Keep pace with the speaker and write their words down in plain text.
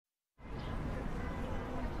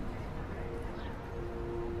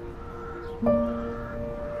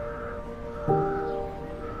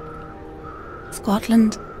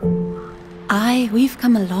Scotland, we've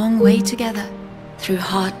come a long way together, through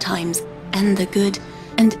hard times and the good,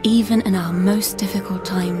 and even in our most difficult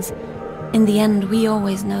times. In the end, we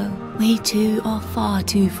always know we too are far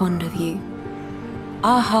too fond of you.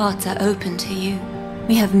 Our hearts are open to you.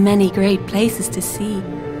 We have many great places to see,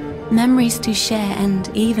 memories to share, and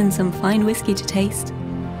even some fine whiskey to taste.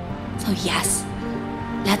 So yes,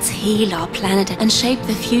 let's heal our planet and shape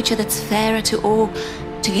the future that's fairer to all,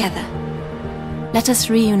 together. Let us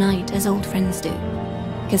reunite as old friends do,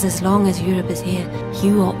 because as long as Europe is here,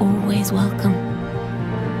 you are always welcome.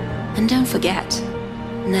 And don't forget,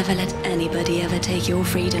 never let anybody ever take your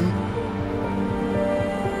freedom.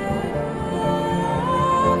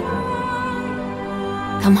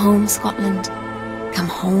 Come home, Scotland. Come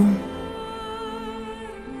home.